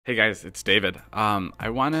Hey guys, it's David. I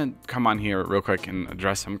want to come on here real quick and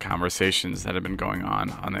address some conversations that have been going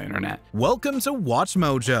on the internet. Welcome to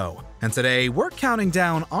WatchMojo, and today we're counting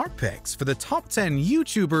down our picks for the top 10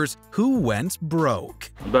 YouTubers who went broke.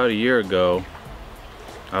 About a year ago,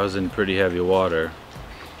 I was in pretty heavy water.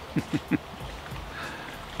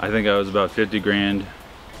 I think I was about 50 grand,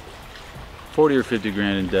 40 or 50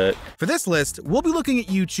 grand in debt. For this list, we'll be looking at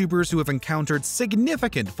YouTubers who have encountered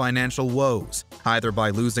significant financial woes, either by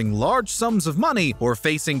losing large sums of money or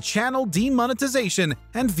facing channel demonetization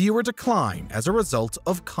and viewer decline as a result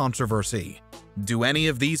of controversy. Do any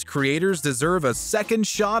of these creators deserve a second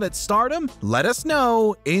shot at stardom? Let us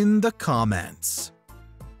know in the comments.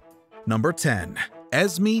 Number 10.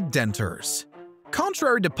 Esmée Denters.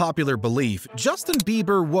 Contrary to popular belief, Justin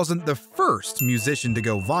Bieber wasn't the first musician to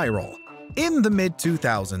go viral. In the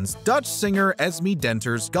mid-2000s, Dutch singer Esmée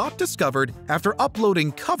Denters got discovered after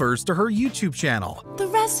uploading covers to her YouTube channel. The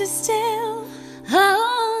rest is still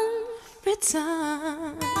unwritten.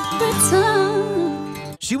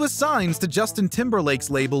 She was signed to Justin Timberlake's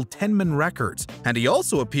label 10 Records, and he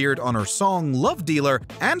also appeared on her song Love Dealer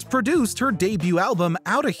and produced her debut album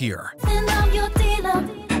Outta Here. And I'm your dealer.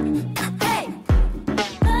 Hey,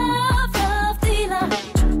 love dealer.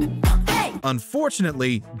 Hey.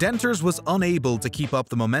 Unfortunately, Denters was unable to keep up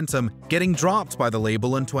the momentum, getting dropped by the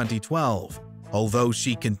label in 2012. Although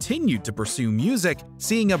she continued to pursue music,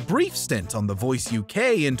 seeing a brief stint on The Voice UK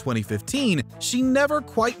in 2015, she never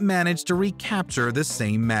quite managed to recapture the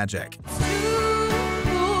same magic.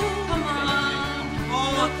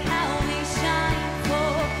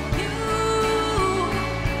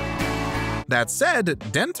 That said,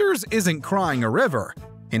 Denters isn't crying a river.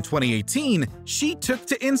 In 2018, she took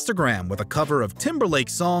to Instagram with a cover of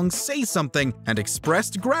Timberlake's song Say Something and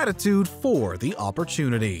expressed gratitude for the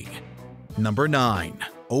opportunity. Number 9.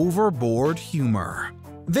 Overboard humor.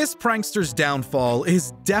 This prankster's downfall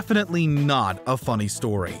is definitely not a funny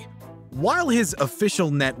story. While his official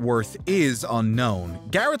net worth is unknown,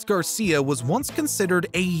 Garrett Garcia was once considered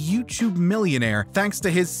a YouTube millionaire thanks to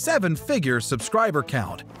his 7-figure subscriber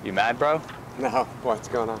count. You mad, bro? No, what's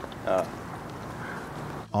going on?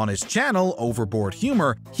 On his channel, Overboard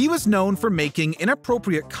Humor, he was known for making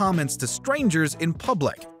inappropriate comments to strangers in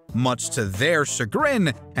public, much to their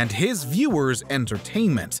chagrin and his viewers'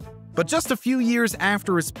 entertainment. But just a few years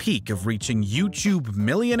after his peak of reaching YouTube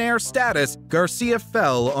millionaire status, Garcia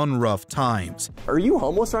fell on rough times. Are you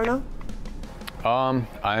homeless right now?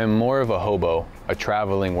 I am more of a hobo, a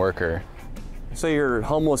traveling worker. So you're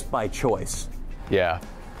homeless by choice? Yeah.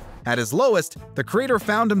 At his lowest, the creator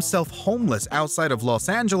found himself homeless outside of Los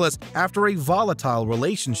Angeles after a volatile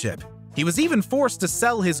relationship. He was even forced to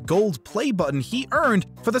sell his gold play button he earned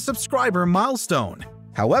for the subscriber milestone.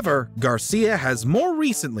 However, Garcia has more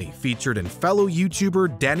recently featured in fellow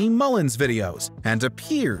YouTuber Danny Mullen's videos and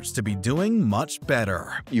appears to be doing much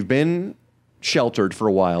better. You've been sheltered for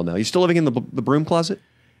a while now. You still living in the broom closet?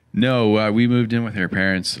 No, we moved in with her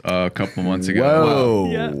parents a couple months ago.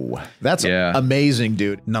 Whoa, that's amazing,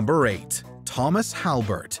 dude. Number 8. Thomas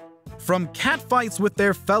Halbert. From catfights with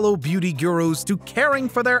their fellow beauty gurus to caring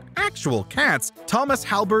for their actual cats, Thomas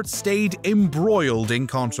Halbert stayed embroiled in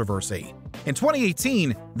controversy. In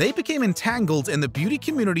 2018, they became entangled in the beauty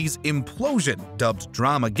community's implosion, dubbed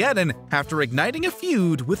Dramageddon, after igniting a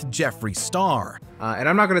feud with Jeffree Star. And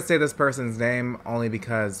I'm not going to say this person's name only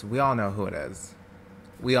because we all know who it is.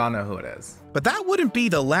 We all know who it is. But that wouldn't be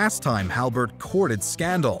the last time Halbert courted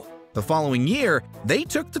scandal. The following year, they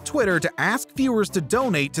took to Twitter to ask viewers to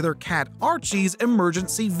donate to their cat Archie's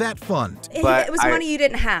emergency vet fund. It was money you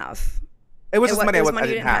didn't have. It was just money I you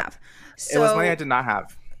didn't have. It was money I did not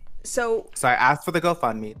have. So I asked for the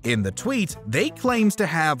GoFundMe. In the tweet, they claimed to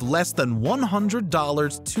have less than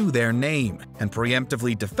 $100 to their name and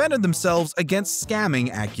preemptively defended themselves against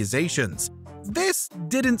scamming accusations. This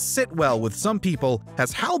didn't sit well with some people,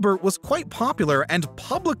 as Halbert was quite popular and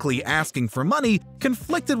publicly asking for money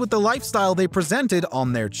conflicted with the lifestyle they presented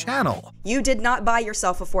on their channel. You did not buy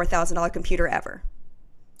yourself a $4,000 computer ever.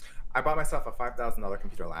 I bought myself a $5,000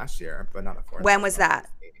 computer last year, but not a $4,000. When was that?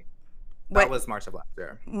 That was March of last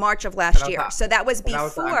year. March of last year. So that was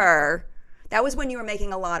before, that was when you were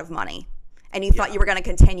making a lot of money, and you thought you were going to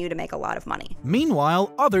continue to make a lot of money.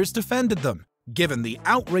 Meanwhile, others defended them, given the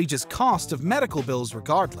outrageous cost of medical bills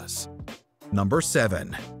regardless. Number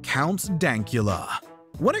 7. Count Dankula.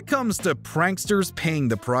 When it comes to pranksters paying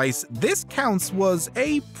the price, this Counts was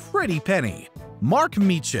a pretty penny. Mark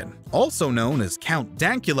Meechan, also known as Count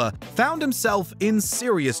Dankula, found himself in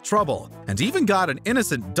serious trouble and even got an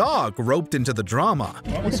innocent dog roped into the drama.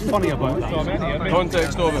 What's funny about that?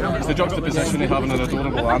 Context of it is the juxtaposition of having an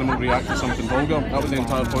adorable animal react to something vulgar. That was the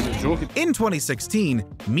entire point of the joke. In 2016,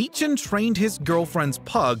 Meechan trained his girlfriend's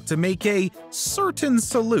pug to make a certain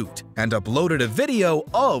salute and uploaded a video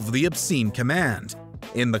of the obscene command.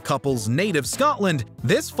 In the couple's native Scotland,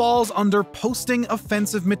 this falls under posting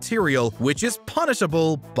offensive material, which is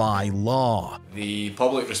punishable by law. The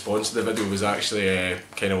public response to the video was actually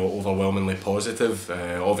kind of overwhelmingly positive.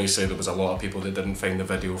 Obviously, there was a lot of people that didn't find the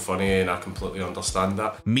video funny, and I completely understand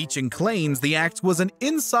that. Meechan claims the act was an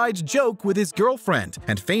inside joke with his girlfriend,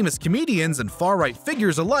 and famous comedians and far-right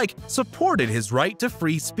figures alike supported his right to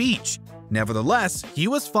free speech. Nevertheless, he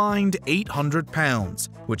was fined £800,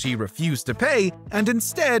 which he refused to pay and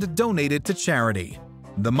instead donated to charity.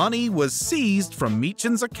 The money was seized from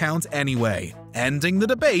Meechan's account anyway, ending the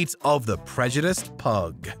debate of the prejudiced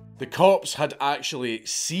pug. The cops had actually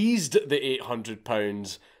seized the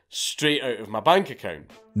 £800 straight out of my bank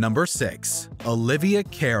account. Number 6. Olivia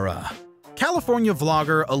Cara. California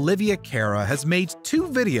vlogger Olivia Cara has made 2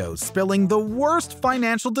 videos spilling the worst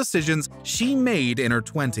financial decisions she made in her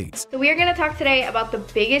 20s. So we are going to talk today about the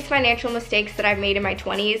biggest financial mistakes that I've made in my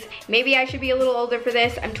 20s. Maybe I should be a little older for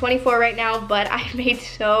this. I'm 24 right now, but I've made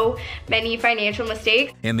so many financial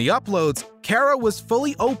mistakes. In the uploads, Cara was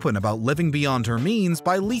fully open about living beyond her means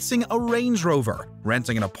by leasing a Range Rover,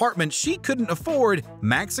 renting an apartment she couldn't afford,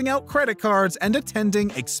 maxing out credit cards, and attending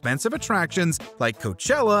expensive attractions like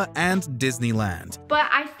Coachella and Disneyland. But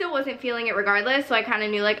I still wasn't feeling it regardless, so I kind of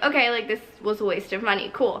knew like, okay, like this was a waste of money,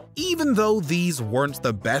 cool. Even though these weren't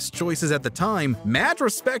the best choices at the time, mad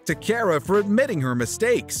respect to Cara for admitting her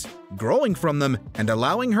mistakes, growing from them, and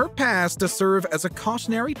allowing her past to serve as a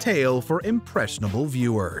cautionary tale for impressionable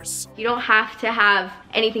viewers. You don't have to have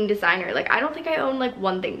anything designer. Like, I don't think I own like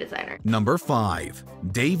one thing designer. Number 5.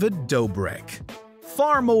 David Dobrik.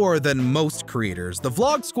 Far more than most creators, the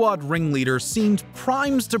Vlog Squad ringleader seemed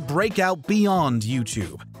primed to break out beyond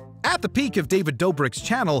YouTube. At the peak of David Dobrik's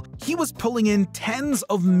channel, he was pulling in tens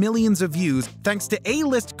of millions of views thanks to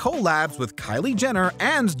A-list collabs with Kylie Jenner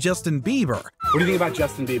and Justin Bieber. What do you think about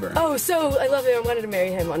Justin Bieber? Oh, so I love him. I wanted to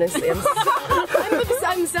marry him, honestly.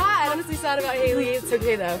 I'm sad. Honestly sad about Haley. It's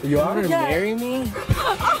okay, though. You want to marry me?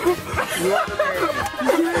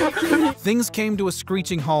 Things came to a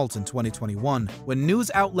screeching halt in 2021 when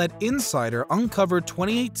news outlet Insider uncovered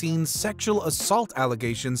 2018 sexual assault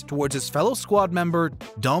allegations towards his fellow squad member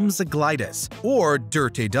Dom Zaglitis, or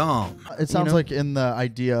Dirty Dom. It sounds like in the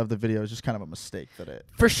idea of the video, it's just kind of a mistake that it...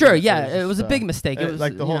 For sure, yeah, it was a big mistake. It was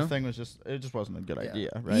like the whole thing was just, it just wasn't a good idea,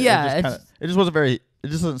 right? Yeah, it just wasn't very... It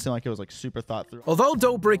just doesn't seem like it was like super thought through. Although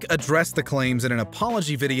Dobrik addressed the claims in an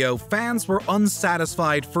apology video, fans were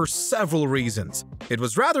unsatisfied for several reasons. It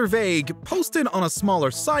was rather vague, posted on a smaller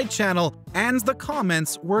side channel, and the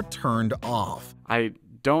comments were turned off. I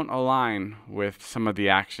don't align with some of the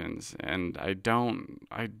actions, and I don't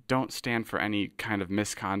stand for any kind of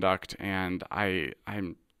misconduct, and I've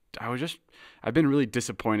been really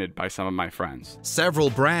disappointed by some of my friends.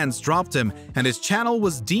 Several brands dropped him, and his channel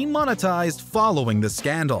was demonetized following the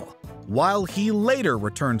scandal. While he later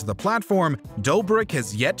returned to the platform, Dobrik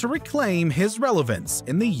has yet to reclaim his relevance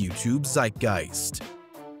in the YouTube zeitgeist.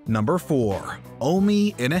 Number 4.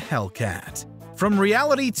 Omi in a Hellcat. From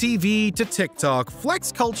reality TV to TikTok,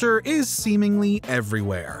 flex culture is seemingly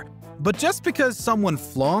everywhere. But just because someone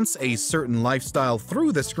flaunts a certain lifestyle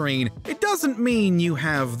through the screen, it doesn't mean you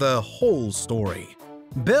have the whole story.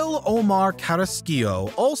 Bill Omar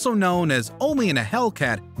Carrasquillo, also known as Omi in a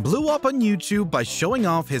Hellcat, blew up on YouTube by showing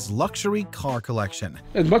off his luxury car collection.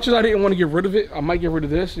 As much as I didn't want to get rid of it, I might get rid of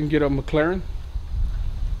this and get a McLaren.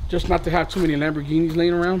 Just not to have too many Lamborghinis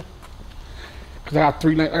laying around. Because I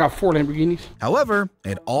got 4 Lamborghinis. However,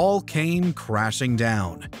 it all came crashing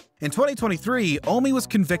down. In 2023, Omi was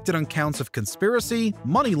convicted on counts of conspiracy,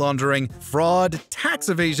 money laundering, fraud, tax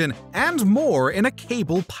evasion, and more in a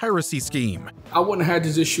cable piracy scheme. I wouldn't have had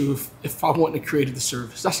this issue if I wouldn't have created the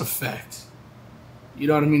service. That's a fact. You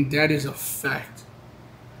know what I mean? That is a fact.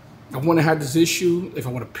 I wouldn't have had this issue if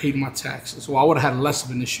I would have paid my taxes, so I would have had less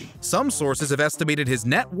of an issue. Some sources have estimated his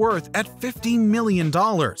net worth at $50 million.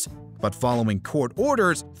 But following court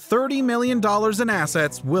orders, $30 million in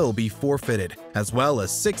assets will be forfeited, as well as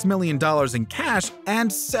 $6 million in cash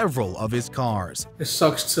and several of his cars. It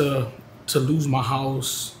sucks to lose my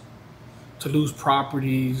house, to lose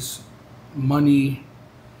properties, money,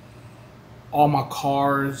 all my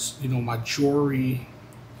cars, you know, my jewelry.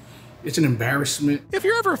 It's an embarrassment. If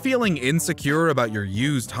you're ever feeling insecure about your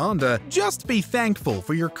used Honda, just be thankful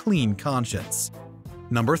for your clean conscience.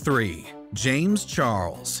 Number 3. James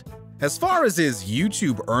Charles. As far as his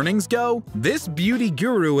YouTube earnings go, this beauty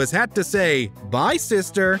guru has had to say, "Bye,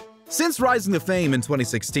 sister." Since rising to fame in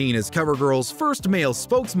 2016 as CoverGirl's first male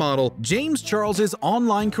spokesmodel, James Charles's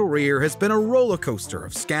online career has been a roller coaster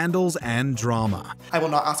of scandals and drama. I will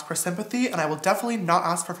not ask for sympathy, and I will definitely not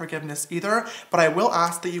ask for forgiveness either, but I will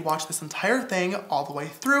ask that you watch this entire thing all the way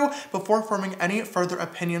through before forming any further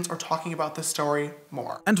opinions or talking about this story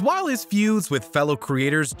more. And while his feuds with fellow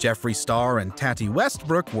creators Jeffree Star and Tati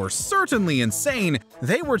Westbrook were certainly insane,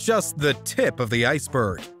 they were just the tip of the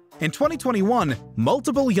iceberg. In 2021,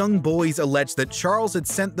 multiple young boys alleged that Charles had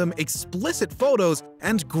sent them explicit photos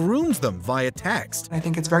and groomed them via text. I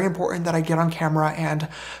think it's very important that I get on camera and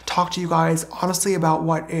talk to you guys honestly about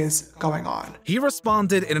what is going on. He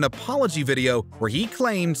responded in an apology video where he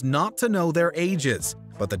claimed not to know their ages,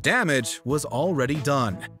 but the damage was already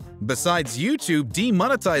done. Besides YouTube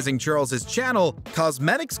demonetizing Charles's channel,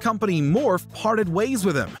 cosmetics company Morphe parted ways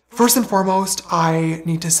with him. First and foremost, I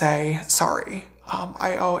need to say sorry.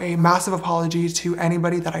 I owe a massive apology to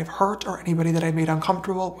anybody that I've hurt or anybody that I've made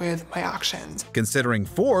uncomfortable with my actions. Considering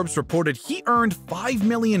Forbes reported he earned $5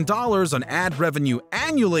 million on ad revenue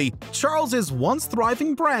annually, Charles's once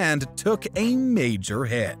thriving brand took a major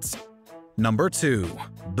hit. Number 2.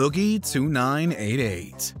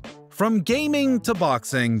 Boogie2988. From gaming to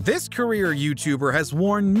boxing, this career YouTuber has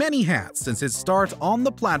worn many hats since his start on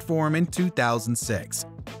the platform in 2006.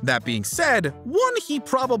 That being said, one he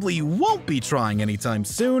probably won't be trying anytime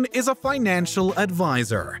soon is a financial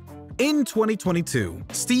advisor. In 2022,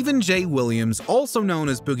 Stephen J. Williams, also known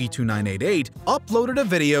as Boogie2988, uploaded a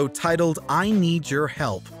video titled "I Need Your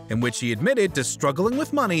Help," in which he admitted to struggling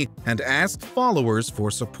with money and asked followers for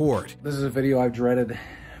support. This is a video I've dreaded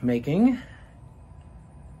making,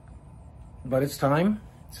 but it's time,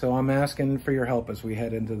 so I'm asking for your help as we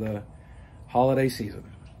head into the holiday season.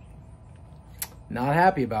 Not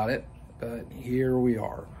happy about it, but here we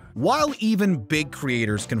are. While even big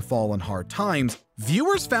creators can fall on hard times,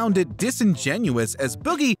 viewers found it disingenuous as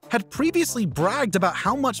Boogie had previously bragged about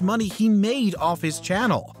how much money he made off his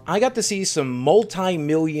channel. I got to see some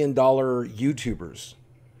multi-million-dollar YouTubers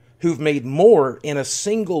who've made more in a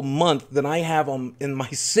single month than I have in my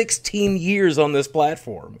 16 years on this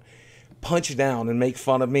platform punch down and make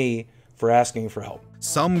fun of me for asking for help.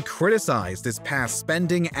 Some criticized his past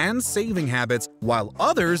spending and saving habits, while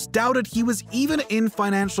others doubted he was even in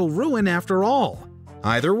financial ruin after all.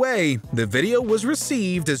 Either way, the video was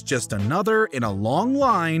received as just another in a long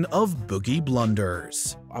line of Boogie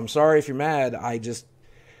blunders. I'm sorry if you're mad,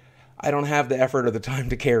 I don't have the effort or the time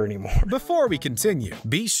to care anymore. Before we continue,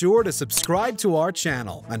 be sure to subscribe to our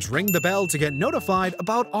channel and ring the bell to get notified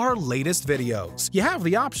about our latest videos. You have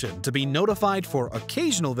the option to be notified for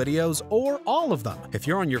occasional videos or all of them. If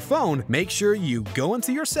you're on your phone, make sure you go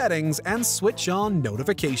into your settings and switch on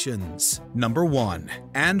notifications. Number 1.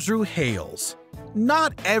 Andrew Hales.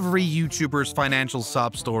 Not every YouTuber's financial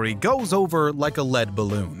sob story goes over like a lead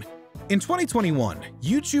balloon. In 2021,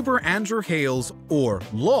 YouTuber Andrew Hales, or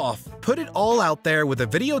Lof, put it all out there with a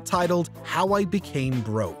video titled "How I Became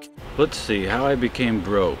Broke." Let's see, how I became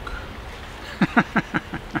broke.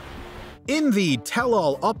 In the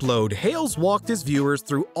tell-all upload, Hales walked his viewers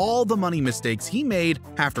through all the money mistakes he made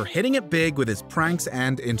after hitting it big with his pranks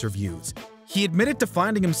and interviews. He admitted to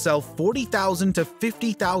finding himself $40,000 to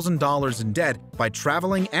 $50,000 in debt by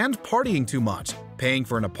traveling and partying too much, paying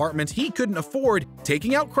for an apartment he couldn't afford,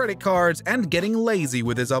 taking out credit cards, and getting lazy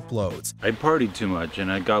with his uploads. I partied too much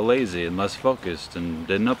and I got lazy and less focused and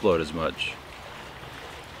didn't upload as much.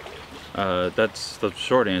 That's the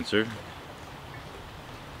short answer.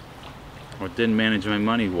 Or didn't manage my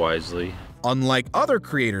money wisely. Unlike other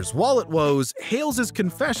creators' wallet woes, Hales'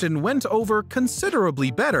 confession went over considerably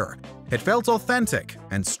better. It felt authentic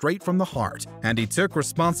and straight from the heart, and he took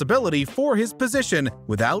responsibility for his position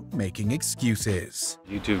without making excuses.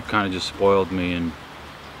 YouTube kind of just spoiled me, and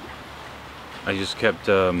I just kept,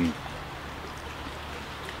 I don't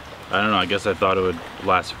know, I guess I thought it would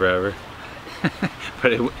last forever.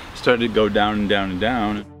 But it started to go down and down and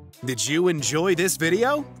down. Did you enjoy this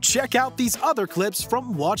video? Check out these other clips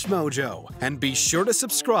from WatchMojo, and be sure to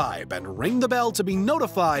subscribe and ring the bell to be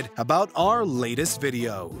notified about our latest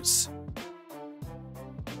videos.